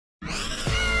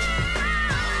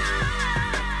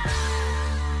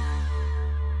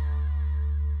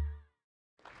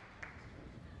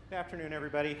Good afternoon,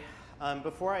 everybody.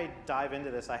 Before I dive into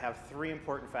this, I have three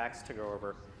important facts to go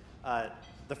over.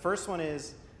 The first one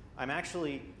is I'm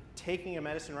actually taking a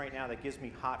medicine right now that gives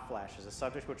me hot flashes, a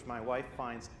subject which my wife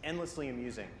finds endlessly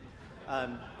amusing.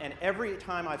 And every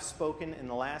time I've spoken in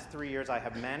the last 3 years, I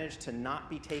have managed to not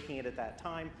be taking it at that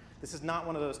time. This is not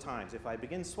one of those times. If I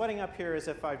begin sweating up here as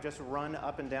if I've just run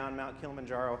up and down Mount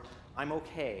Kilimanjaro, I'm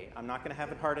okay. I'm not going to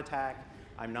have a heart attack.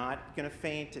 I'm not going to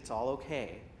faint. It's all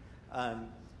okay.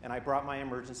 And I brought my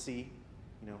emergency,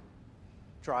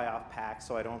 dry-off pack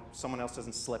so someone else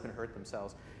doesn't slip and hurt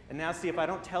themselves. And now, see, if I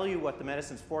don't tell you what the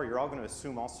medicine's for, you're all going to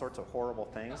assume all sorts of horrible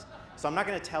things. So I'm not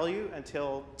going to tell you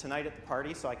until tonight at the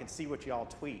party so I can see what you all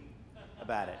tweet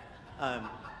about it.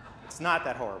 It's not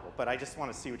that horrible, but I just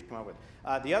want to see what you come up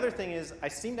with. The other thing is I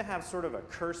seem to have sort of a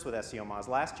curse with SEO Moz.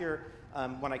 Last year,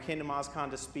 when I came to MozCon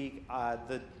to speak,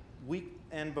 the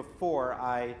weekend before,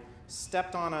 I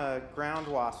stepped on a ground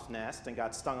wasp nest and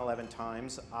got stung 11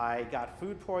 times. I got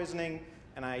food poisoning,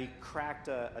 and I cracked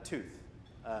a tooth,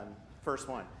 first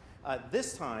one.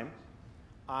 This time,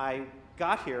 I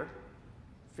got here,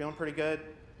 feeling pretty good,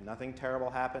 nothing terrible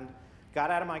happened, got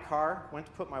out of my car, went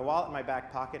to put my wallet in my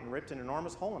back pocket, and ripped an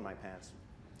enormous hole in my pants.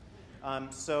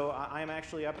 So I'm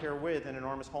actually up here with an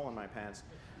enormous hole in my pants.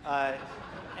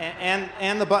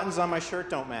 And the buttons on my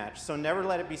shirt don't match. So never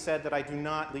let it be said that I do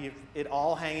not leave it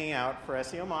all hanging out for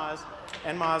SEO Moz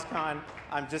and MozCon.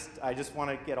 I just want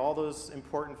to get all those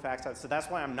important facts out. So that's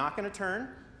why I'm not going to turn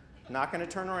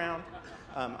around.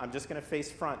 I'm just going to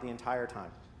face front the entire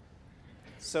time.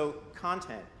 So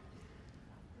content.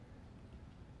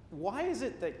 Why is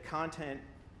it that content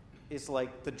is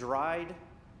like the dried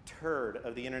turd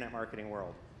of the internet marketing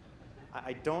world?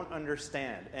 I don't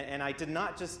understand. And I did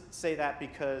not just say that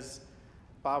because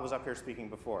Bob was up here speaking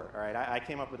before. All right, I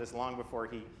came up with this long before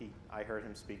I heard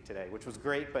him speak today, which was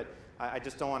great, but I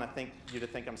just don't want you to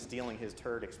think I'm stealing his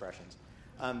turd expressions.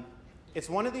 It's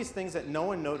one of these things that no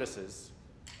one notices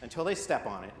until they step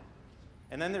on it,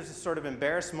 and then there's this sort of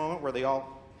embarrassed moment where they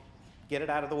all get it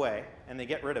out of the way, and they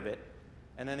get rid of it,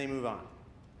 and then they move on.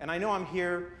 And I know I'm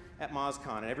here at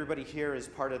MozCon, and everybody here is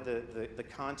part of the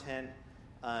content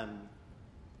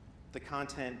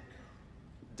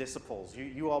disciples.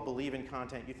 You all believe in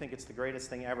content. You think it's the greatest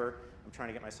thing ever. I'm trying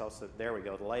to get myself so there we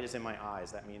go. The light is in my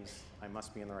eyes. That means I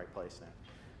must be in the right place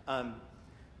now.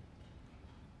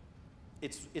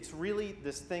 It's really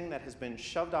this thing that has been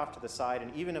shoved off to the side,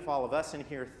 and even if all of us in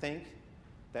here think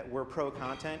that we're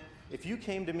pro-content, if you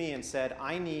came to me and said,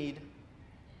 I need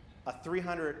a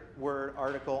 300-word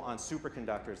article on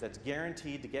superconductors that's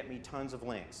guaranteed to get me tons of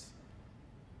links,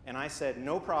 and I said,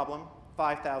 no problem,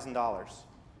 $5,000,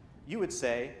 you would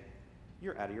say,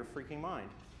 you're out of your freaking mind.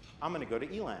 I'm going to go to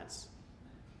Elance,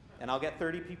 and I'll get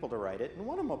 30 people to write it, and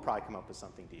one of them will probably come up with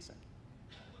something decent.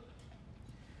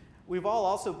 We've all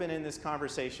also been in this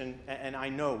conversation, and I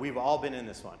know we've all been in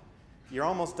this one. You're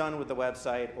almost done with the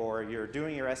website, or you're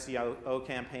doing your SEO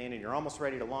campaign, and you're almost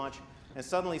ready to launch, and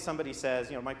suddenly somebody says,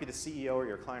 it might be the CEO or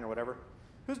your client or whatever,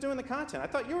 who's doing the content? I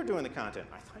thought you were doing the content.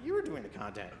 I thought you were doing the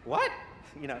content. What?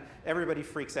 Everybody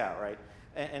freaks out, right?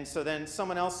 And so then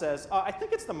someone else says, oh, I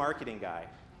think it's the marketing guy.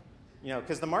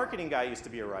 Because the marketing guy used to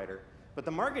be a writer, but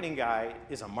the marketing guy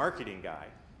is a marketing guy,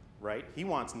 right? He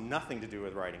wants nothing to do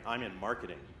with writing. I'm in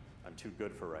marketing. I'm too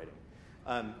good for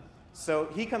writing. So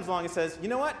he comes along and says, you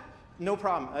know what? No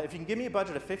problem. If you can give me a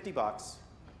budget of $50,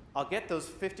 I'll get those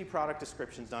 50 product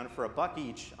descriptions done for $1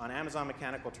 each on Amazon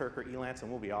Mechanical Turk or Elance, and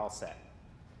we'll be all set.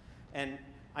 And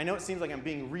I know it seems like I'm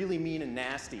being really mean and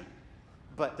nasty,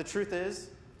 but the truth is,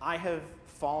 I have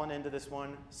fallen into this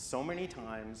one so many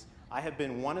times. I have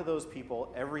been one of those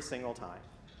people every single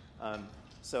time.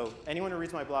 So anyone who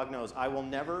reads my blog knows I will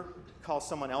never call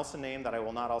someone else a name that I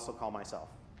will not also call myself.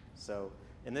 So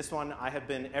in this one, I have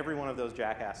been every one of those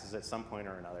jackasses at some point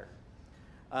or another.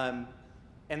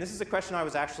 And this is a question I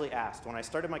was actually asked. When I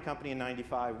started my company in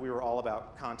 '95, we were all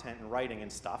about content and writing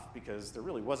and stuff because there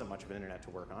really wasn't much of an internet to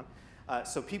work on.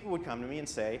 So people would come to me and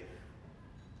say,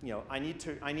 I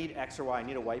need X or Y, I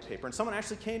need a white paper. And someone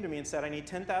actually came to me and said, I need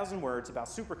 10,000 words about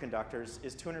superconductors.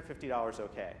 Is $250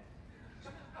 okay?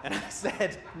 And I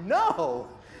said, no.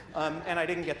 And I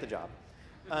didn't get the job.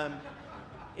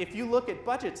 If you look at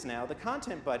budgets now, the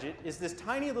content budget is this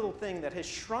tiny little thing that has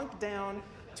shrunk down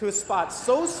to a spot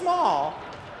so small,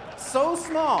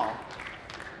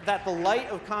 that the light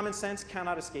of common sense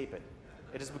cannot escape it.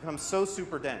 It has become so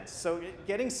super dense. So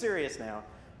getting serious now,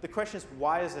 the question is,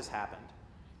 why has this happened?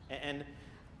 And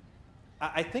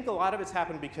I think a lot of it's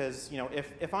happened because,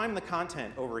 if I'm the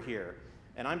content over here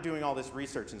and I'm doing all this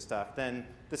research and stuff, then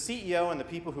the CEO and the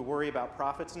people who worry about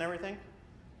profits and everything,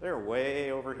 they're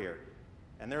way over here.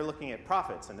 And they're looking at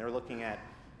profits, and they're looking at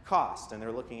cost, and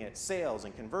they're looking at sales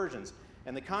and conversions.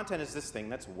 And the content is this thing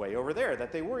that's way over there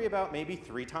that they worry about maybe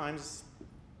 3 times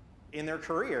in their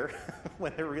career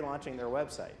when they're relaunching their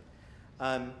website.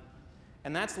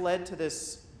 And that's led to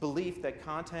this belief that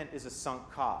content is a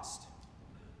sunk cost.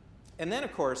 And then,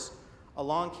 of course,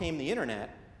 along came the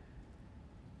internet,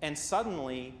 and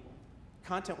suddenly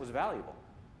content was valuable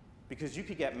because you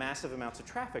could get massive amounts of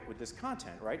traffic with this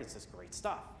content, right? It's this great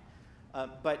stuff.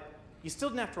 But you still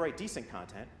didn't have to write decent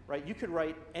content, right? You could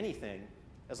write anything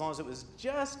as long as it was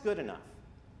just good enough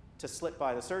to slip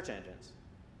by the search engines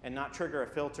and not trigger a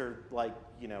filter like,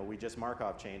 we just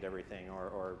Markov chained everything,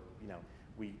 or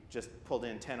we just pulled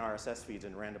in 10 RSS feeds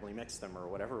and randomly mixed them, or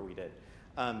whatever we did.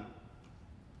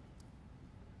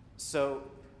 So,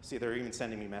 see, they're even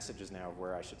sending me messages now of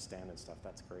where I should stand and stuff.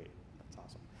 That's great. That's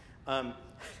awesome.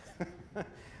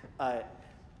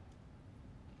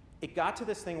 It got to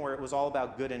this thing where it was all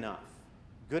about good enough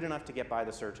to get by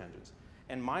the search engines.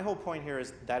 And my whole point here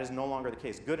is that is no longer the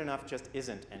case. Good enough just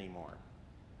isn't anymore.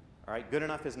 All right, good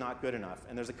enough is not good enough.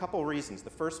 And there's a couple reasons. The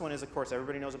first one is, of course,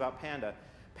 everybody knows about Panda.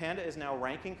 Panda is now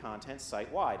ranking content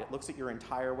site-wide. It looks at your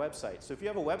entire website. So if you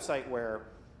have a website where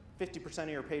 50% of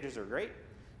your pages are great,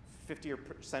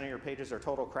 50% of your pages are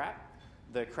total crap,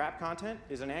 the crap content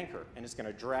is an anchor, and it's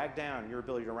going to drag down your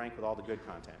ability to rank with all the good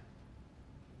content.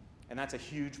 And that's a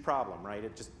huge problem, right?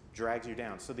 It just drags you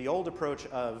down. So the old approach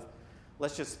of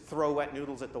let's just throw wet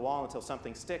noodles at the wall until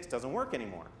something sticks doesn't work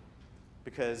anymore,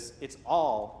 because it's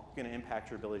all going to impact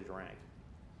your ability to rank.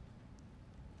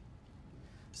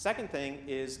 Second thing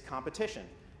is competition.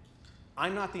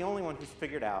 I'm not the only one who's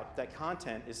figured out that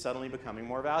content is suddenly becoming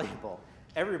more valuable.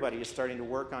 Everybody is starting to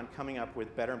work on coming up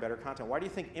with better and better content. Why do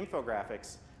you think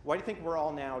infographics, why do you think we're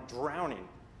all now drowning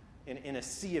in a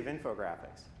sea of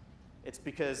infographics? It's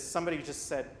because somebody just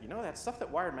said, that stuff that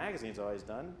Wired Magazine's always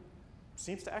done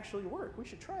seems to actually work. We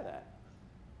should try that.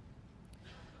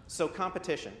 So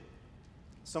competition.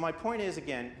 So my point is,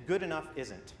 again, good enough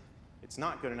isn't. It's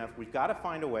not good enough. We've got to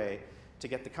find a way to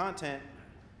get the content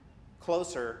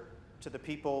closer to the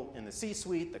people in the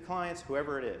C-suite, the clients,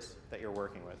 whoever it is that you're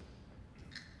working with.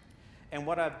 And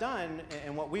what I've done,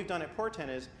 and what we've done at Portent,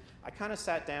 is I kind of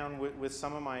sat down with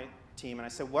some of my team and I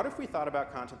said, what if we thought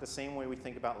about content the same way we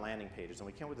think about landing pages? And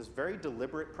we came up with this very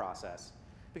deliberate process.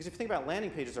 Because if you think about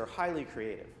landing pages, they're highly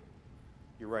creative.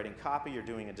 You're writing copy, you're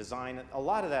doing a design. A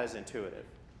lot of that is intuitive.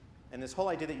 And this whole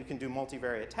idea that you can do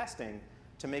multivariate testing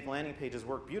to make landing pages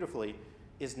work beautifully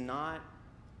is not,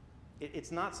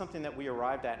 it's not something that we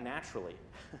arrived at naturally.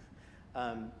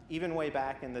 Even way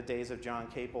back in the days of John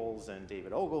Caples and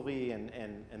David Ogilvy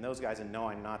and those guys, and no,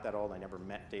 I'm not that old. I never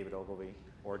met David Ogilvy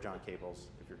or John Caples,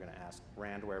 if you're going to ask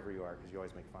Rand wherever you are, because you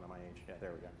always make fun of my age. Yeah,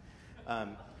 there we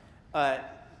go.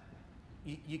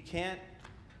 You can't,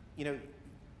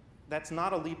 that's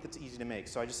not a leap that's easy to make.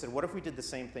 So I just said, what if we did the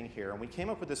same thing here? And we came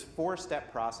up with this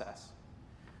 4-step process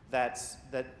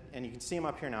and you can see them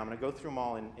up here now. I'm going to go through them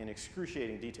all in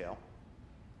excruciating detail.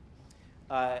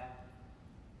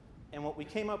 And what we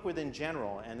came up with in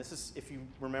general, and this is, if you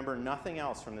remember nothing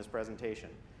else from this presentation,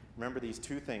 remember these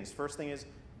 2 things. First thing is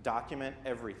document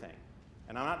everything.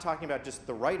 And I'm not talking about just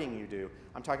the writing you do.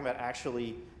 I'm talking about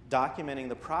actually documenting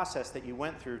the process that you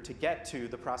went through to get to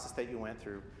the process that you went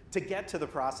through to get to the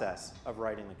process of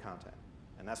writing the content.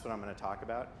 And that's what I'm going to talk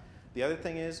about. The other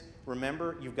thing is,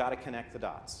 remember, you've got to connect the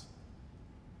dots.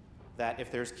 That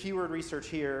if there's keyword research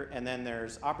here, and then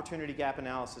there's opportunity gap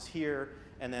analysis here,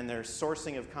 and then there's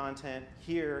sourcing of content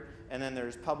here, and then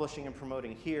there's publishing and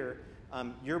promoting here,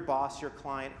 your boss, your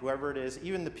client, whoever it is,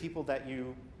 even the people that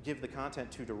you give the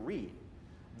content to read,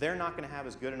 they're not going to have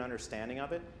as good an understanding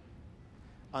of it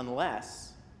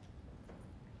unless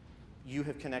you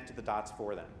have connected the dots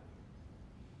for them.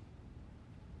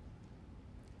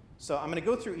 So I'm going to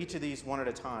go through each of these one at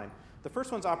a time. The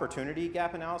first one's opportunity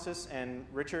gap analysis, and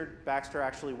Richard Baxter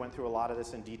actually went through a lot of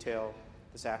this in detail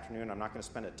this afternoon. I'm not going to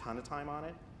spend a ton of time on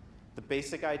it. The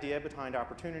basic idea behind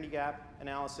opportunity gap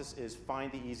analysis is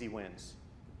find the easy wins.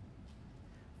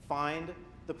 Find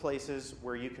the places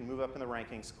where you can move up in the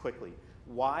rankings quickly.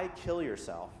 Why kill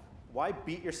yourself? Why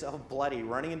beat yourself bloody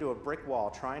running into a brick wall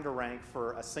trying to rank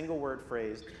for a single word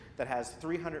phrase that has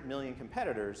 300 million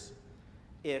competitors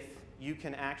if you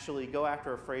can actually go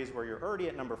after a phrase where you're already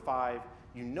at number 5,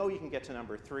 you know you can get to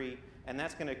number 3, and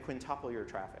that's going to quintuple your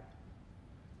traffic,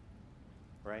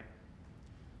 right?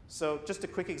 So just a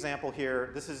quick example here.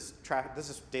 This is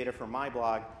data from my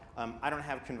blog. I don't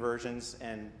have conversions,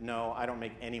 and no, I don't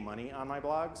make any money on my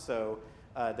blog, so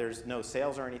there's no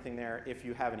sales or anything there. If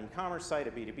you have an e-commerce site,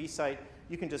 a B2B site,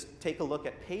 you can just take a look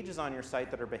at pages on your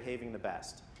site that are behaving the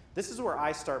best. This is where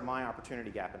I start my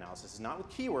opportunity gap analysis. It's not with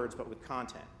keywords, but with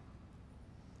content.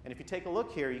 And if you take a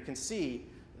look here, you can see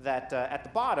that at the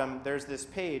bottom, there's this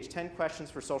page, 10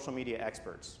 questions for social media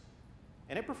experts.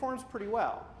 And it performs pretty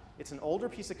well. It's an older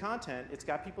piece of content. It's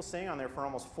got people staying on there for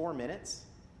almost 4 minutes.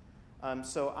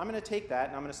 So I'm going to take that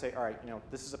and I'm going to say, all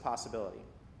right, this is a possibility.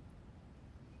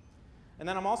 And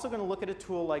then I'm also going to look at a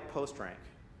tool like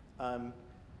PostRank.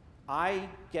 I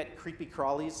get creepy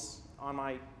crawlies on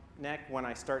my neck when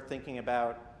I start thinking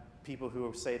about people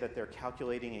who say that they're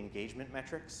calculating engagement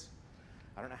metrics.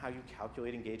 I don't know how you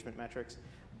calculate engagement metrics,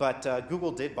 but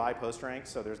Google did buy PostRank,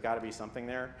 so there's got to be something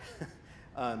there.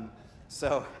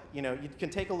 So you can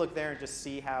take a look there and just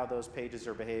see how those pages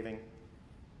are behaving.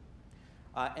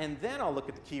 And then I'll look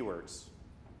at the keywords.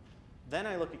 Then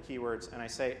I look at keywords and I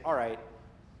say, all right,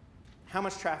 how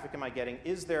much traffic am I getting?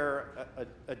 Is there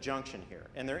a junction here?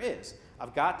 And there is.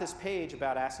 I've got this page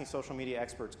about asking social media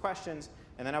experts questions,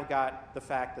 and then I've got the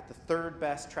fact that the third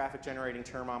best traffic generating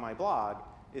term on my blog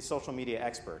is social media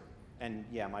expert. And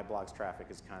yeah, my blog's traffic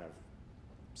is kind of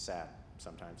sad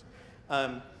sometimes.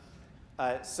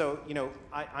 So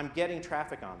I'm getting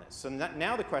traffic on this. So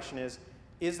now the question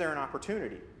is there an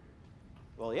opportunity?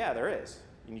 Well, yeah, there is.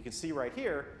 And you can see right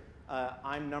here,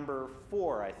 I'm number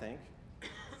 4, I think,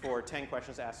 for 10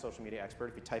 questions to ask social media expert,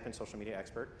 if you type in social media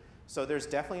expert. So there's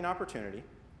definitely an opportunity.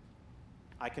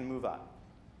 I can move up.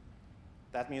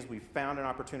 That means we've found an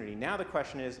opportunity. Now the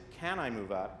question is, can I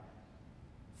move up?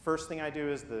 First thing I do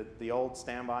is the old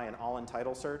standby and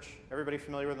all-in-title search. Everybody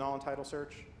familiar with an all-in-title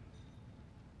search?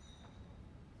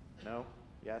 No?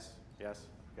 Yes? Yes?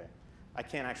 Okay. I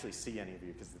can't actually see any of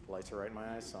you because the lights are right in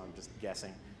my eyes, so I'm just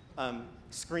guessing.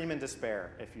 Scream in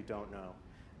despair if you don't know.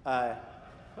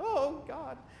 Oh,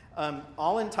 God.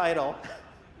 All-in-title.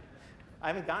 I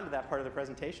haven't gotten to that part of the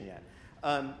presentation yet.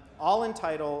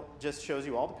 All-in-title just shows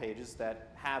you all the pages that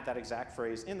have that exact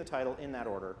phrase in the title in that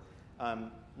order.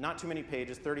 Not too many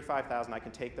pages, 35,000, I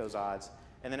can take those odds.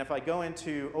 And then if I go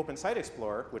into Open Site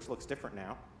Explorer, which looks different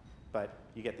now, but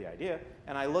you get the idea,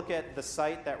 and I look at the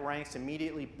site that ranks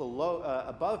immediately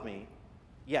above me,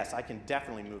 yes, I can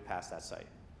definitely move past that site.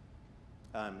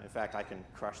 In fact, I can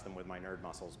crush them with my nerd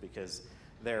muscles because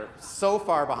they're so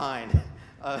far behind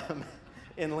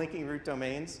in linking root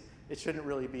domains, it shouldn't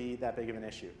really be that big of an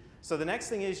issue. So the next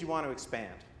thing is you want to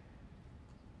expand,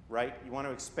 right? You want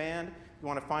to expand, you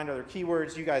want to find other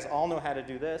keywords. You guys all know how to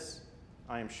do this,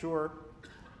 I am sure.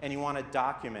 And you want to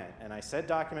document. And I said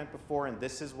document before, and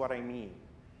this is what I mean.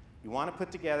 You want to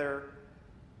put together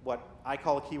what I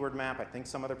call a keyword map. I think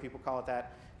some other people call it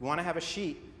that. You want to have a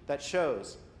sheet that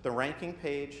shows the ranking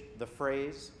page, the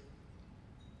phrase,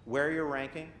 where you're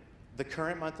ranking, the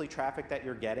current monthly traffic that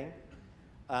you're getting,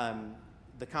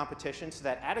 the competition, so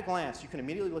that at a glance you can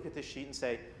immediately look at this sheet and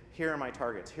say, here are my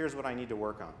targets, here's what I need to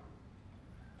work on.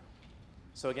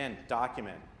 So again,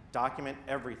 document. Document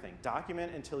everything.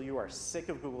 Document until you are sick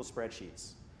of Google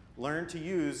spreadsheets. Learn to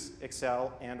use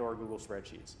Excel and/or Google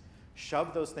spreadsheets.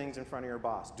 Shove those things in front of your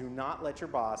boss. Do not let your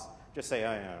boss just say,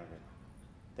 oh, yeah, okay.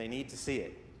 They need to see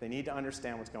it. They need to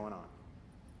understand what's going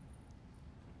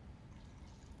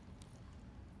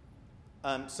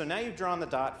on. So now you've drawn the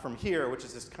dot from here, which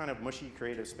is this kind of mushy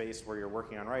creative space where you're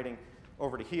working on writing,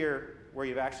 over to here, where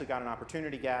you've actually got an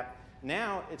opportunity gap.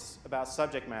 Now it's about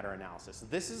subject matter analysis.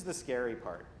 This is the scary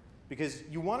part, because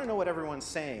you want to know what everyone's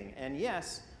saying. And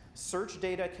yes, search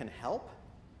data can help.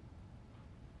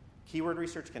 Keyword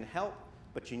research can help,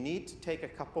 but you need to take a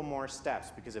couple more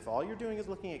steps, because if all you're doing is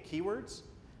looking at keywords,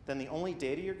 then the only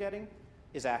data you're getting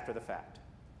is after the fact.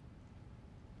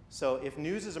 So if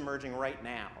news is emerging right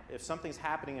now, if something's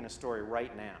happening in a story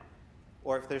right now,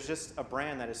 or if there's just a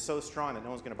brand that is so strong that no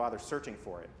one's going to bother searching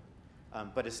for it,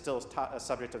 but is still a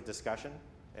subject of discussion,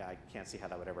 yeah, I can't see how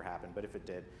that would ever happen, but if it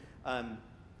did,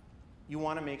 you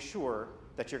want to make sure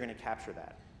that you're going to capture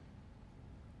that.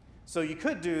 So you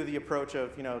could do the approach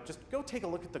of, just go take a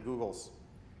look at the Googles.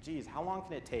 Geez, how long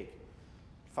can it take?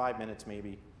 5 minutes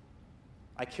maybe.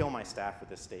 I kill my staff with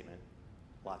this statement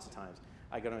lots of times.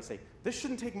 I go and say, this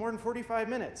shouldn't take more than 45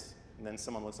 minutes. And then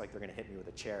someone looks like they're going to hit me with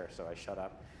a chair, so I shut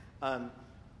up.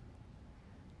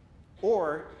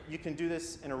 Or you can do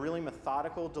this in a really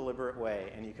methodical, deliberate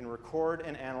way, and you can record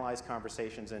and analyze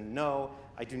conversations. And no,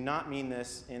 I do not mean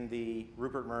this in the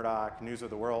Rupert Murdoch News of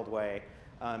the World way.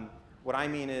 What I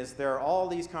mean is there are all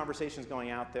these conversations going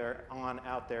out there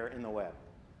in the web,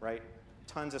 right?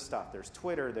 Tons of stuff. There's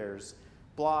Twitter, there's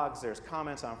blogs, there's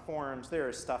comments on forums, there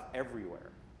is stuff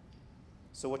everywhere.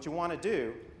 So what you want to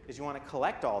do is you want to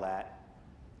collect all that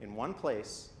in one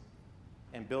place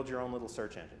and build your own little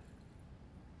search engine.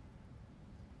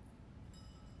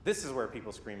 This is where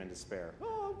people scream in despair.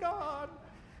 Oh, God.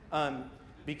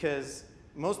 Because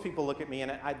most people look at me,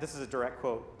 and this is a direct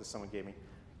quote that someone gave me.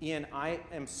 Ian, I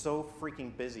am so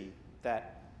freaking busy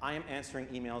that I am answering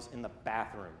emails in the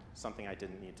bathroom, something I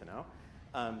didn't need to know.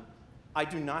 I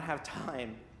do not have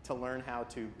time to learn how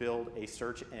to build a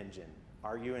search engine.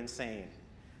 Are you insane?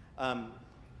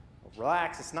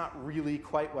 Relax, it's not really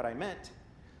quite what I meant.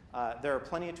 There are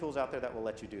plenty of tools out there that will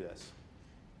let you do this.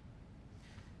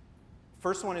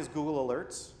 First one is Google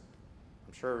Alerts.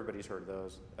 I'm sure everybody's heard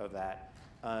of that.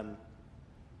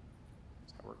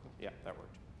 Is that working? Yeah, that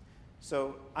worked.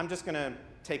 So I'm just going to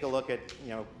take a look at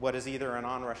what is either an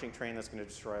onrushing train that's going to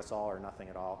destroy us all or nothing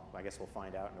at all. I guess we'll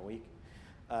find out in a week.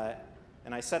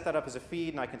 And I set that up as a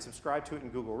feed, and I can subscribe to it in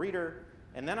Google Reader.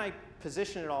 And then I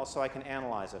position it all so I can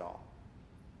analyze it all.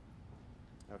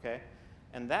 Okay?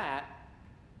 And that,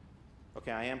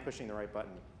 okay, I am pushing the right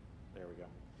button. There we go.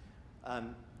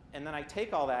 And then I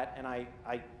take all that and I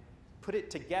put it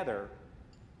together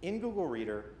in Google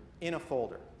Reader in a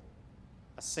folder,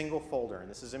 a single folder. And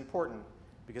this is important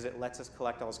because it lets us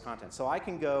collect all this content. So I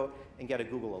can go and get a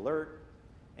Google alert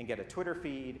and get a Twitter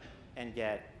feed and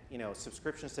get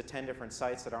subscriptions to 10 different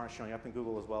sites that aren't showing up in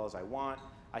Google as well as I want.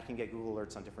 I can get Google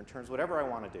alerts on different terms, whatever I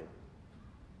want to do.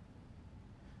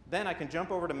 Then I can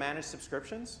jump over to Manage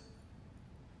Subscriptions,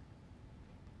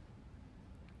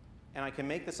 and I can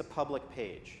make this a public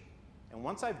page. And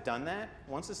once I've done that,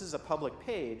 once this is a public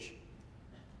page,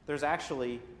 there's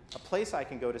actually a place I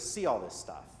can go to see all this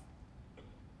stuff.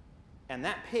 And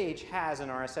that page has an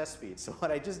RSS feed. So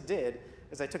what I just did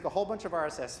is I took a whole bunch of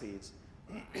RSS feeds,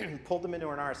 pulled them into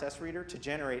an RSS reader to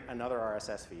generate another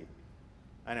RSS feed.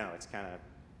 I know, it's kind of,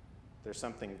 there's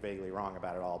something vaguely wrong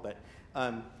about it all,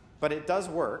 but it does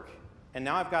work. And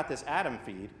now I've got this Atom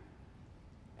feed,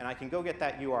 and I can go get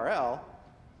that URL,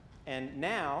 and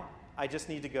now I just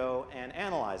need to go and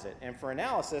analyze it. And for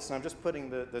analysis, and I'm just putting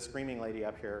the screaming lady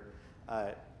up here,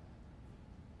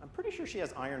 I'm pretty sure she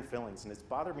has iron fillings, and it's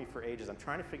bothered me for ages. I'm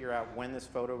trying to figure out when this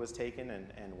photo was taken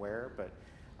and where, but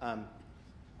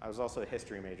I was also a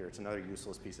history major. It's another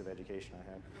useless piece of education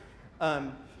I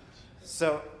had.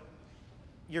 So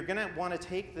you're going to want to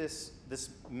take this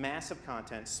massive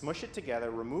content, smush it together,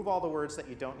 remove all the words that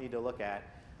you don't need to look at,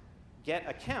 get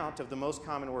a count of the most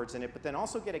common words in it, but then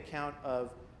also get a count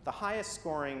of the highest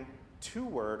scoring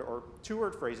two-word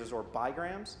phrases or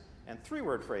bigrams and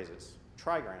three-word phrases,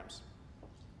 trigrams.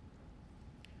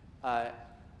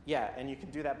 Yeah, and you can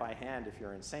do that by hand if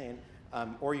you're insane,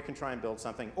 or you can try and build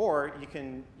something, or you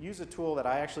can use a tool that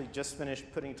I actually just finished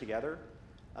putting together,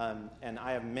 and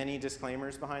I have many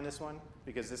disclaimers behind this one,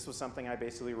 because this was something I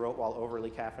basically wrote while overly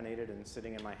caffeinated and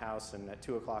sitting in my house and at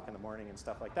 2 o'clock in the morning and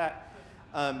stuff like that.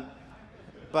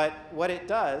 But what it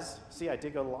does, see, I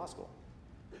did go to law school,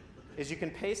 is you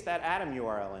can paste that Atom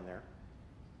URL in there,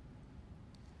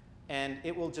 and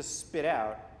it will just spit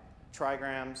out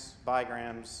trigrams,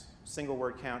 bigrams, single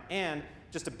word count, and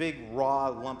just a big raw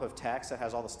lump of text that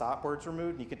has all the stop words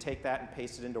removed. And you can take that and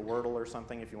paste it into Wordle or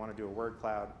something if you want to do a word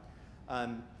cloud.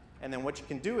 And then what you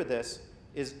can do with this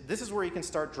is where you can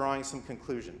start drawing some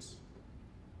conclusions.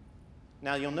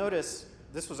 Now you'll notice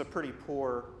this was a pretty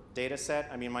poor data set.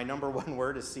 I mean, my number one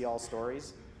word is see all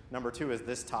stories. Number two is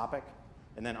this topic.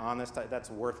 And then on this, that's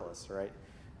worthless, right?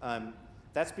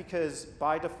 That's because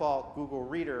by default, Google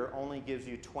Reader only gives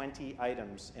you 20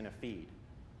 items in a feed.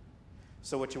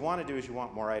 So what you want to do is you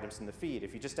want more items in the feed.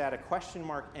 If you just add a question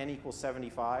mark n equals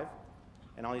 75,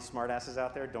 and all these smartasses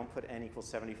out there, don't put n equals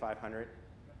 7,500,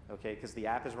 okay? Because the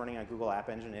app is running on Google App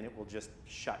Engine, and it will just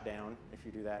shut down if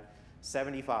you do that.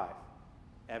 75.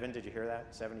 Evan, did you hear that?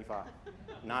 75,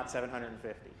 not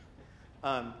 750.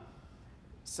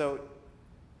 So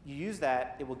you use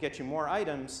that, it will get you more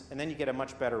items, and then you get a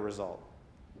much better result.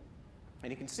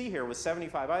 And you can see here with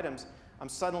 75 items, I'm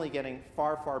suddenly getting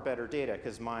far, far better data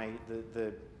because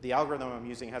the algorithm I'm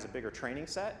using has a bigger training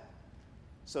set,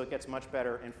 so it gets much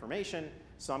better information.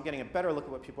 So I'm getting a better look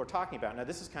at what people are talking about. Now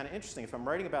this is kind of interesting. If I'm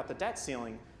writing about the debt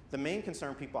ceiling, the main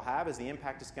concern people have is the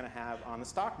impact it's going to have on the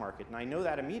stock market. And I know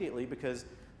that immediately because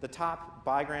the top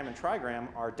bigram and trigram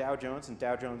are Dow Jones and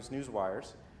Dow Jones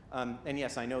Newswires. And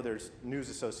yes, I know there's news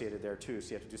associated there too, so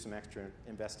you have to do some extra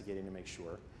investigating to make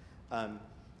sure.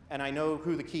 And I know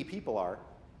who the key people are,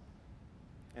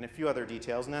 and a few other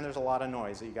details. And then there's a lot of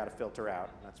noise that you got to filter out.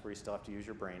 That's where you still have to use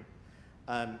your brain.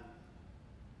 And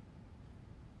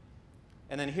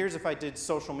then here's if I did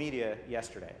social media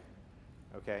yesterday.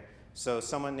 Okay, so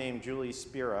someone named Julie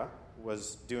Spira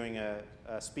was doing a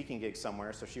speaking gig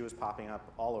somewhere, so she was popping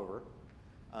up all over.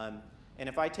 And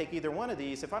if I take either one of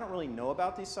these, if I don't really know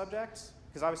about these subjects,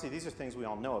 because obviously these are things we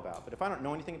all know about, but if I don't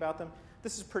know anything about them,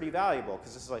 this is pretty valuable,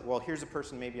 because this is like, well, here's a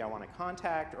person maybe I want to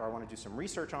contact, or I want to do some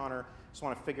research on her, just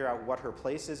want to figure out what her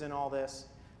place is in all this.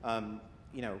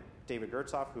 You know, David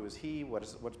Gertzoff, who is he?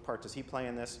 What part does he play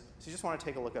in this? So you just want to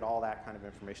take a look at all that kind of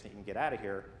information that you can get out of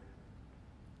here.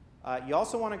 You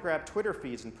also want to grab Twitter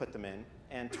feeds and put them in.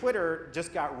 And Twitter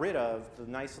just got rid of the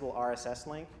nice little RSS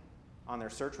link on their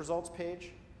search results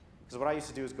page. Because what I used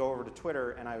to do is go over to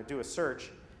Twitter and I would do a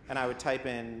search and I would type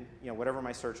in, you know, whatever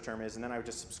my search term is, and then I would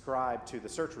just subscribe to the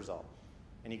search result.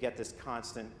 And you get this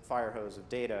constant fire hose of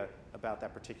data about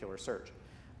that particular search.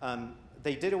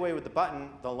 They did away with the button.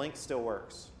 The link still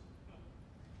works.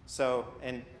 So,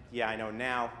 and yeah, I know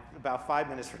now, about 5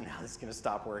 minutes from now, this is going to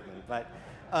stop working. But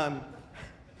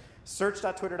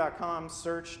search.twitter.com,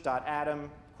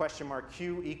 search.atom,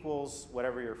 $Q equals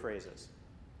whatever your phrase is.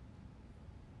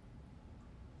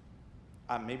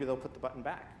 Maybe they'll put the button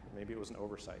back. Maybe it was an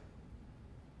oversight.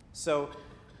 So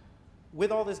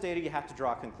with all this data, you have to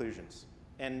draw conclusions.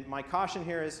 And my caution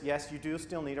here is, yes, you do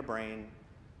still need a brain.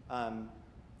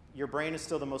 Your brain is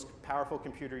still the most powerful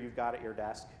computer you've got at your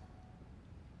desk.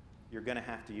 You're going to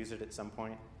have to use it at some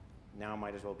point. Now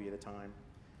might as well be the time.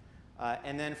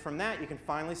 And then from that, you can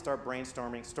finally start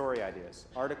brainstorming story ideas.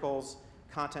 Articles,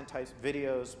 content types,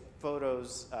 videos,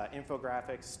 photos,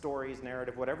 infographics, stories,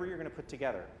 narrative, whatever you're going to put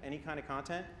together, any kind of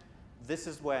content, this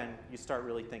is when you start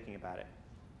really thinking about it.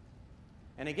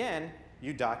 And again,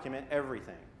 you document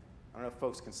everything. I don't know if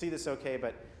folks can see this okay,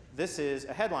 but this is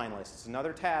a headline list. It's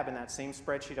another tab in that same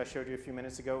spreadsheet I showed you a few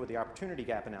minutes ago with the opportunity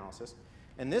gap analysis.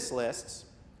 And this lists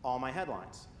all my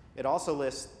headlines. It also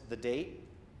lists the date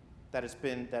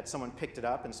that someone picked it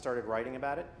up and started writing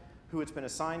about it, who it's been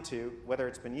assigned to, whether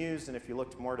it's been used, and if you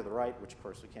looked more to the right, which of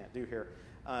course we can't do here,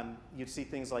 you'd see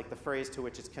things like the phrase to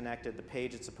which it's connected, the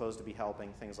page it's supposed to be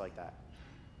helping, things like that.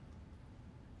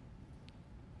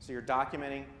 So you're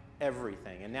documenting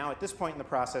everything. And now at this point in the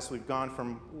process, we've gone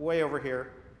from way over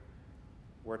here,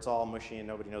 where it's all mushy and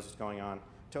nobody knows what's going on,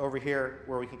 to over here,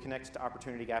 where we can connect to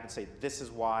Opportunity Gap and say, this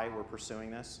is why we're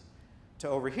pursuing this, to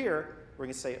over here, where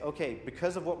we can say, okay,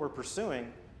 because of what we're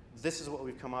pursuing, this is what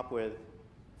we've come up with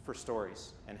for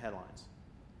stories and headlines.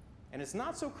 And it's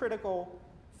not so critical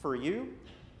for you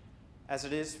as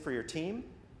it is for your team,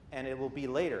 and it will be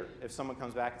later if someone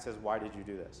comes back and says, why did you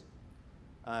do this?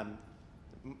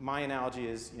 My analogy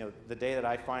is, you know, the day that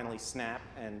I finally snap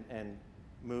and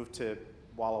move to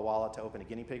Walla Walla to open a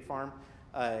guinea pig farm,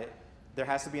 there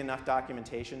has to be enough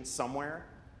documentation somewhere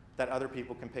that other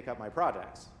people can pick up my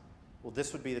projects. Well,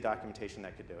 this would be the documentation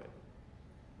that could do it.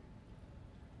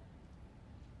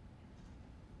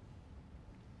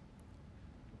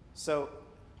 So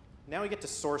now we get to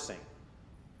sourcing.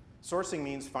 Sourcing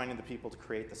means finding the people to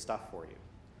create the stuff for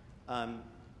you.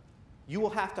 You will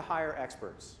have to hire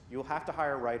experts. You will have to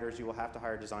hire writers. You will have to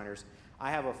hire designers. I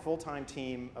have a full-time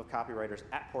team of copywriters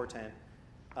at Portent,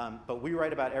 but we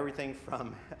write about everything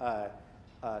from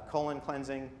colon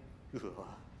cleansing,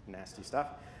 nasty stuff,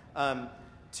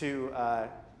 to,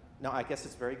 no, I guess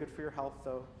it's very good for your health,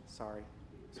 though. Sorry.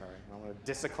 I don't want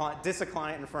to diss a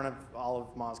client in front of all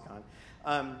of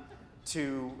MozCon.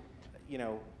 To, you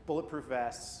know, bulletproof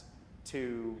vests,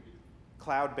 to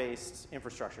cloud-based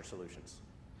infrastructure solutions.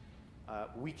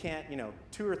 We can't, you know,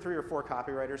 2 or 3 or 4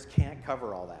 copywriters can't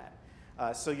cover all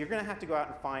that. So you're going to have to go out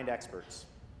and find experts.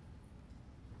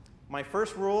 My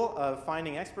first rule of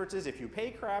finding experts is if you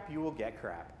pay crap, you will get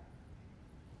crap.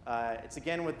 It's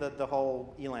again with the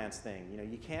whole Elance thing. You know,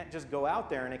 you can't just go out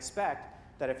there and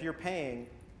expect that if you're paying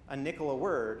a nickel a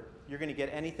word, you're going to get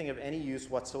anything of any use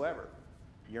whatsoever.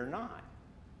 You're not.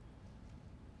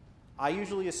 I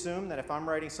usually assume that if I'm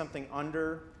writing something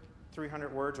under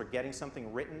 300 words or getting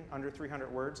something written under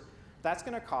 300 words, that's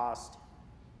going to cost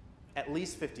at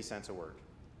least 50 cents a word,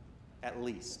 at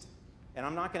least. And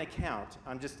I'm not going to count.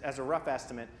 I'm just, as a rough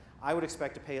estimate, I would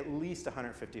expect to pay at least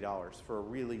 $150 for a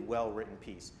really well-written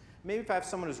piece. Maybe if I have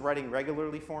someone who's writing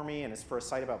regularly for me and it's for a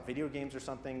site about video games or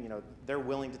something, you know, they're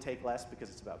willing to take less because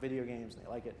it's about video games and they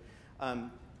like it.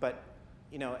 But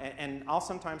you know, and I'll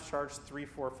sometimes charge $300,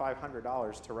 $400,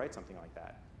 $500 to write something like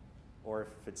that. Or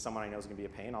if it's someone I know is going to be a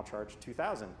pain, I'll charge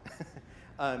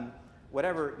 $2,000.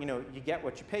 Whatever, you know, you get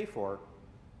what you pay for.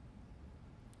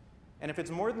 And if it's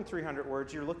more than 300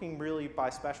 words, you're looking really by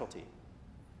specialty.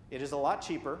 It is a lot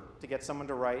cheaper to get someone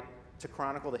to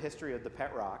chronicle the history of the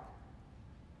pet rock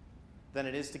than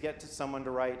it is to get someone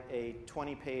to write a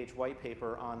 20-page white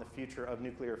paper on the future of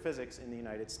nuclear physics in the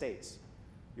United States.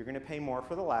 You're going to pay more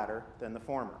for the latter than the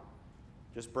former.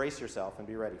 Just brace yourself and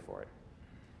be ready for it.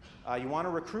 You want to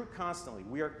recruit constantly.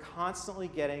 We are constantly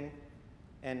getting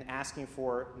and asking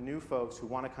for new folks who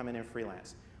want to come in and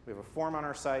freelance. We have a form on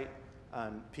our site.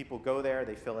 People go there,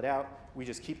 they fill it out. We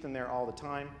just keep them there all the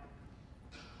time.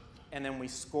 And then we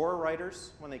score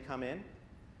writers when they come in.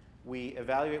 We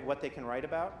evaluate what they can write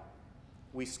about.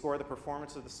 We score the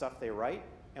performance of the stuff they write,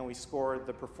 and we score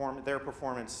their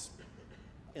performance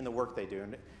in the work they do.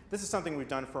 And this is something we've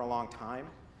done for a long time,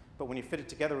 but when you fit it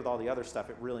together with all the other stuff,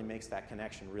 it really makes that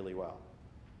connection really well.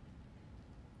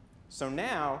 So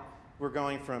now we're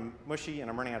going from mushy, and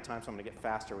I'm running out of time, so I'm going to get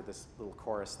faster with this little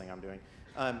chorus thing I'm doing.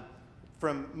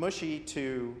 From mushy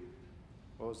to,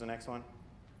 what was the next one?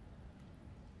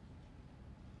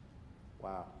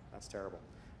 Wow, that's terrible.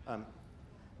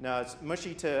 No, it's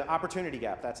mushy to opportunity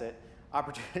gap, that's it.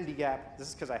 Opportunity gap, this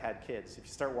is because I had kids. If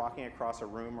you start walking across a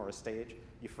room or a stage,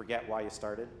 you forget why you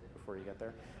started before you get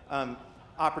there.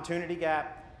 Opportunity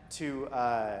gap to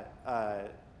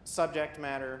subject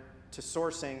matter to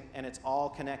sourcing, and it's all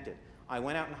connected. I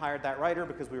went out and hired that writer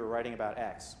because we were writing about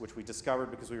X, which we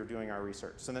discovered because we were doing our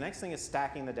research. So the next thing is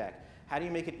stacking the deck. How do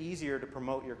you make it easier to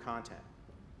promote your content?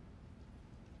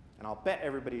 And I'll bet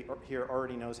everybody here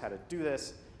already knows how to do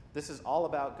this. This is all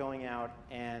about going out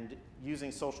and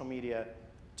using social media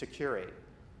to curate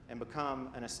and become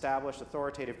an established,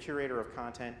 authoritative curator of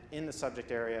content in the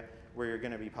subject area where you're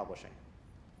going to be publishing.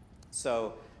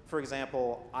 So, for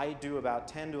example, I do about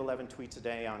 10 to 11 tweets a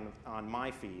day on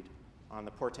my feed, on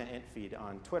the Portent Int feed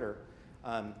on Twitter,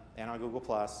 and on Google+,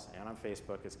 and on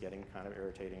Facebook. It's getting kind of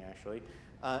irritating, actually.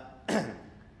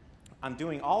 I'm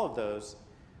doing all of those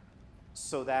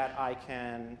so that I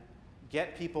can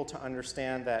get people to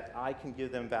understand that I can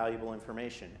give them valuable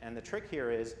information. And the trick here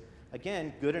is,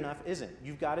 again, good enough isn't.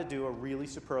 You've got to do a really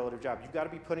superlative job. You've got to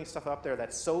be putting stuff up there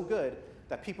that's so good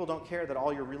that people don't care that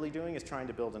all you're really doing is trying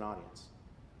to build an audience.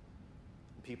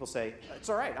 People say, it's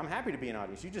all right, I'm happy to be an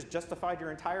audience. You just justified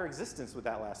your entire existence with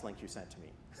that last link you sent to me.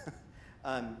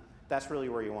 That's really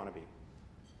where you want to be.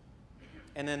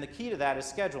 And then the key to that is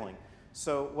scheduling.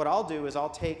 So what I'll do is I'll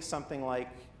take something like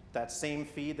that same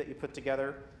feed that you put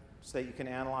together so that you can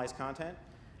analyze content,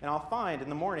 and I'll find in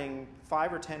the morning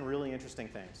 5 or 10 really interesting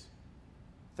things.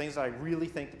 Things that I really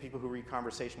think the people who read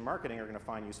conversation marketing are going to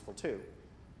find useful too.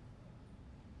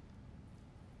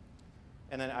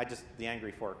 And then the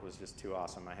Angry Fork was just too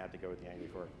awesome. I had to go with the Angry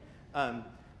Fork.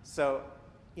 So,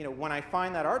 when I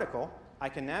find that article, I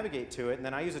can navigate to it, and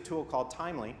then I use a tool called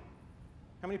Timely.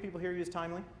 How many people here use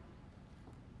Timely?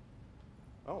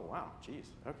 Oh, wow, geez,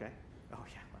 okay. Oh,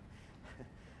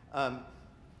 yeah.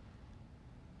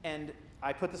 And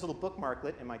I put this little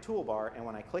bookmarklet in my toolbar, and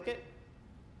when I click it,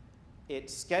 it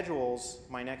schedules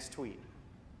my next tweet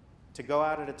to go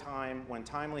out at a time when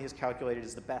Timely has calculated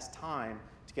is the best time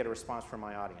to get a response from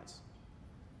my audience.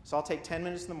 So I'll take 10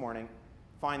 minutes in the morning,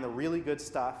 find the really good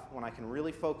stuff when I can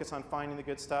really focus on finding the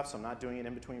good stuff, so I'm not doing it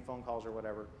in between phone calls or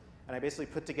whatever, and I basically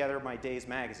put together my day's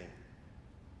magazine.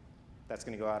 That's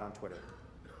going to go out on Twitter.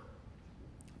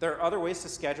 There are other ways to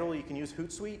schedule. You can use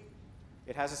Hootsuite.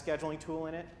 It has a scheduling tool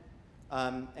in it.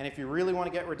 And if you really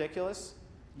want to get ridiculous,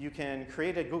 you can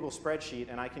create a Google spreadsheet,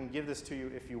 and I can give this to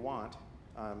you if you want.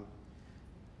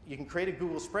 You can create a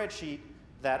Google spreadsheet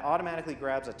that automatically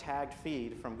grabs a tagged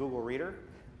feed from Google Reader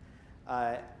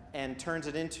and turns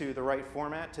it into the right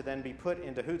format to then be put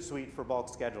into Hootsuite for bulk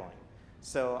scheduling.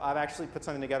 So I've actually put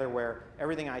something together where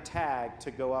everything I tag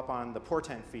to go up on the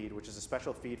Portent feed, which is a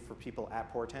special feed for people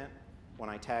at Portent when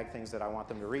I tag things that I want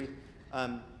them to read.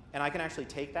 And I can actually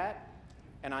take that,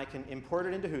 and I can import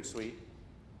it into Hootsuite,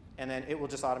 and then it will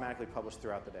just automatically publish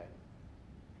throughout the day.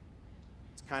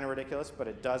 It's kind of ridiculous, but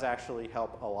it does actually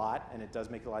help a lot, and it does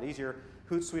make it a lot easier.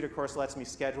 Hootsuite, of course, lets me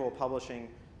schedule publishing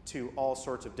to all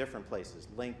sorts of different places.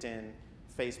 LinkedIn,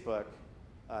 Facebook,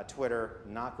 Twitter,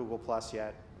 not Google+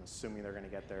 yet. I'm assuming they're going to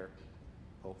get there,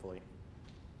 hopefully.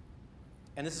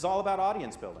 And this is all about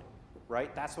audience building,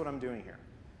 right? That's what I'm doing here.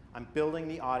 I'm building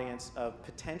the audience of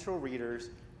potential readers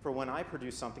for when I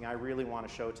produce something I really want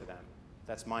to show to them.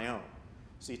 That's my own.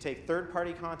 So you take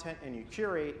third-party content and you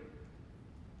curate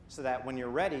so that when you're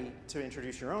ready to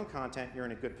introduce your own content, you're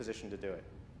in a good position to do it.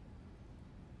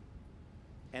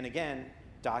 And again,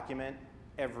 document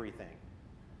everything,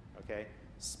 okay?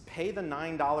 Pay the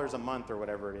 $9 a month or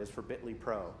whatever it is for Bitly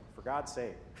Pro, for God's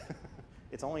sake.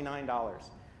 It's only $9.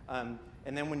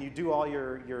 And then when you do all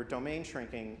your domain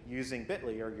shrinking using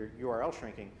Bitly or your URL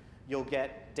shrinking, you'll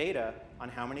get data on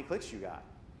how many clicks you got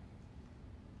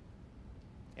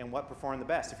and what performed the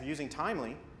best. If you're using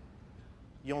Timely,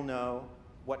 you'll know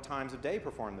what times of day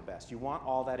perform the best. You want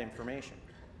all that information.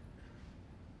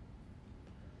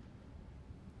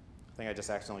 I think I just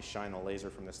accidentally shined the laser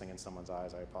from this thing in someone's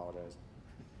eyes. I apologize.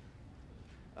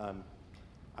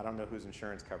 I don't know whose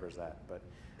insurance covers that, but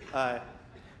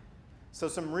So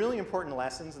some really important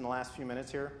lessons in the last few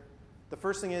minutes here. The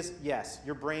first thing is, yes,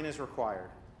 your brain is required,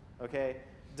 okay?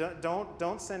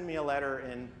 Don't send me a letter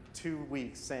in 2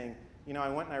 weeks saying, you know, I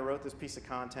went and I wrote this piece of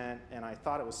content and I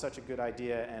thought it was such a good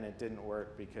idea and it didn't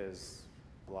work because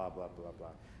blah, blah, blah,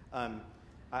 blah.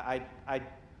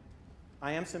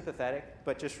 I am sympathetic,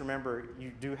 but just remember,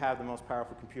 you do have the most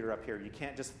powerful computer up here. You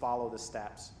can't just follow the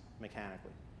steps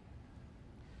mechanically.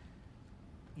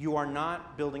 You are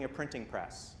not building a printing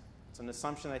press. It's an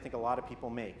assumption I think a lot of people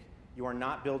make. You are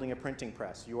not building a printing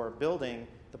press. You are building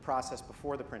the process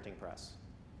before the printing press,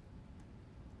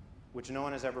 which no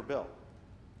one has ever built.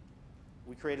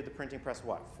 We created the printing press,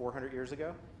 what, 400 years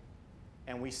ago?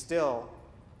 And we still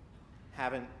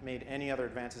haven't made any other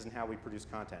advances in how we produce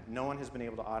content. No one has been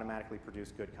able to automatically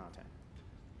produce good content.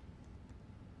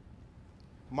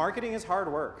 Marketing is hard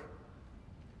work.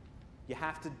 You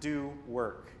have to do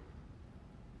work.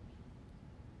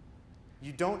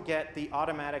 You don't get the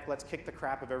automatic, let's kick the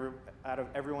crap out of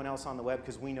everyone else on the web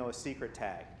because we know a secret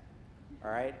tag, all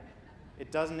right?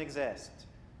 It doesn't exist.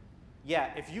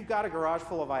 Yeah, if you've got a garage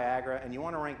full of Viagra and you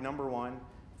want to rank #1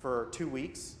 for 2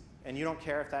 weeks, and you don't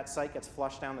care if that site gets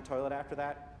flushed down the toilet after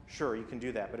that, sure, you can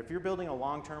do that. But if you're building a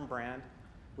long-term brand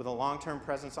with a long-term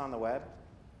presence on the web,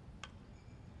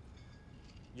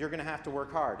 you're going to have to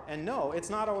work hard. And no,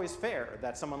 it's not always fair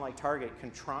that someone like Target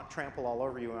can trample all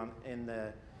over you in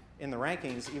the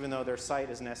rankings, even though their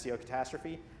site is an SEO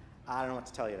catastrophe. I don't know what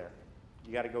to tell you there.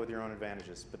 You got to go with your own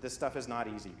advantages. But this stuff is not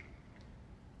easy.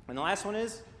 And the last one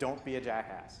is, don't be a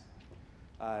jackass.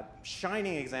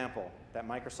 Shining example that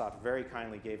Microsoft very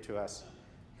kindly gave to us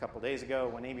a couple days ago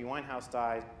when Amy Winehouse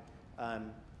died.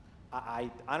 I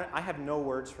have no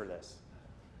words for this.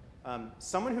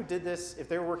 Someone who did this, if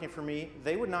they were working for me,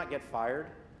 they would not get fired.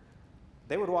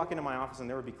 They would walk into my office and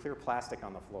there would be clear plastic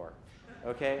on the floor.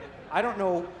 Okay? I don't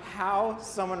know how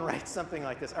someone writes something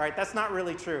like this. All right, that's not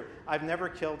really true. I've never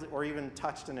killed or even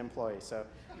touched an employee. So,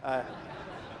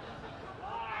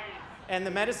 and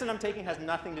the medicine I'm taking has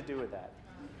nothing to do with that.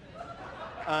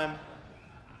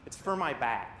 It's for my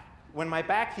back. When my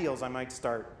back heals, I might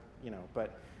start, you know,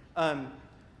 but.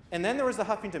 And then there was the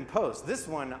Huffington Post. This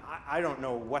one, I don't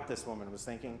know what this woman was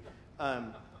thinking. I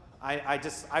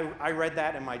read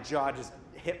that and my jaw just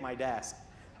hit my desk.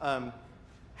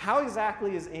 How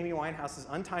exactly is Amy Winehouse's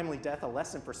untimely death a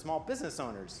lesson for small business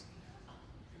owners?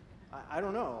 I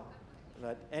don't know,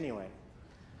 but anyway.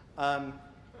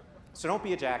 So don't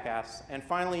be a jackass. And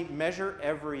finally, measure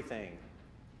everything.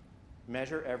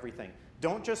 Measure everything.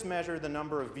 Don't just measure the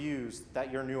number of views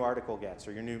that your new article gets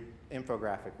or your new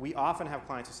infographic. We often have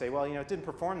clients who say, well, you know, it didn't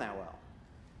perform that well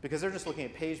because they're just looking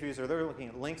at page views or they're looking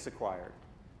at links acquired,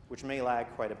 which may lag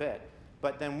quite a bit.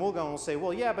 But then we'll go and we'll say,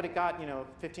 well, yeah, but it got, you know,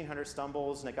 1,500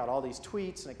 stumbles and it got all these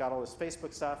tweets and it got all this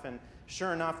Facebook stuff. And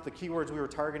sure enough, the keywords we were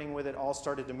targeting with it all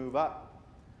started to move up.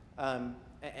 And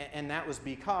that was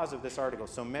because of this article.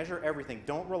 So measure everything.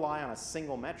 Don't rely on a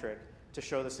single metric to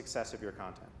show the success of your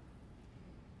content.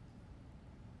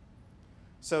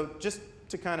 So just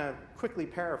to kind of quickly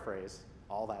paraphrase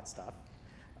all that stuff,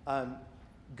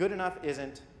 good enough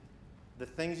isn't. The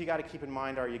things you got to keep in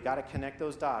mind are you got to connect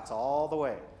those dots all the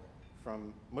way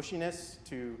from mushiness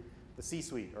to the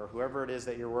C-suite or whoever it is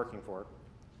that you're working for.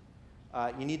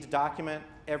 You need to document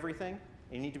everything,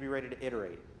 and you need to be ready to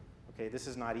iterate. Okay, this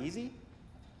is not easy.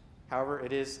 However,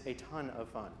 it is a ton of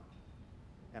fun.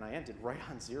 And I ended right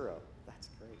on 0. That's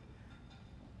great.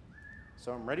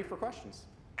 So I'm ready for questions.